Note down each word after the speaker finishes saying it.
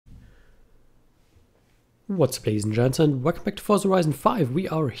What's up, ladies and gents, and welcome back to Forza Horizon 5. We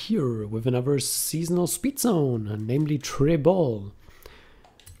are here with another seasonal speed zone, namely Trebol.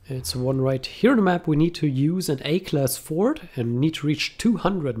 It's one right here on the map. We need to use an A-class Ford and need to reach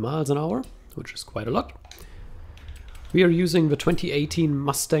 200 miles an hour, which is quite a lot. We are using the 2018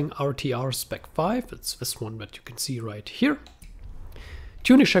 Mustang RTR Spec 5. It's this one that you can see right here.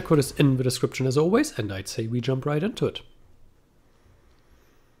 Tuning check code is in the description as always, and I'd say we jump right into it.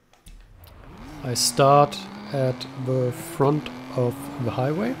 I start at the front of the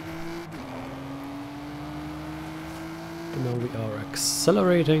highway. And now we are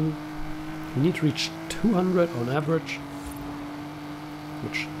accelerating. We need to reach 200 on average,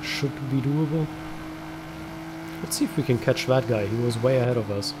 which should be doable. Let's see if we can catch that guy. He was way ahead of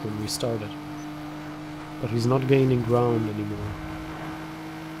us when we started, but he's not gaining ground anymore.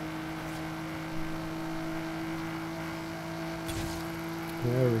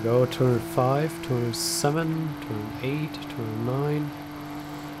 There we go, turn 5, turn 7, turn 8, turn 9.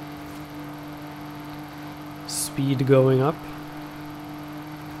 Speed going up.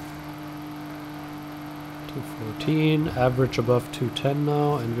 214, average above 210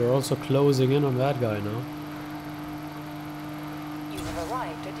 now, and we're also closing in on that guy now. You have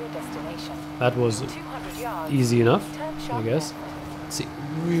arrived at your destination. That was 200 yards, easy enough, I guess. Let's see.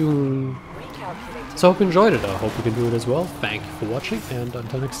 So I hope you enjoyed it. I hope you can do it as well. Thank you for watching, and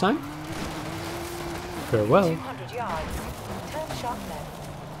until next time, farewell. 200 yards, turn sharp left.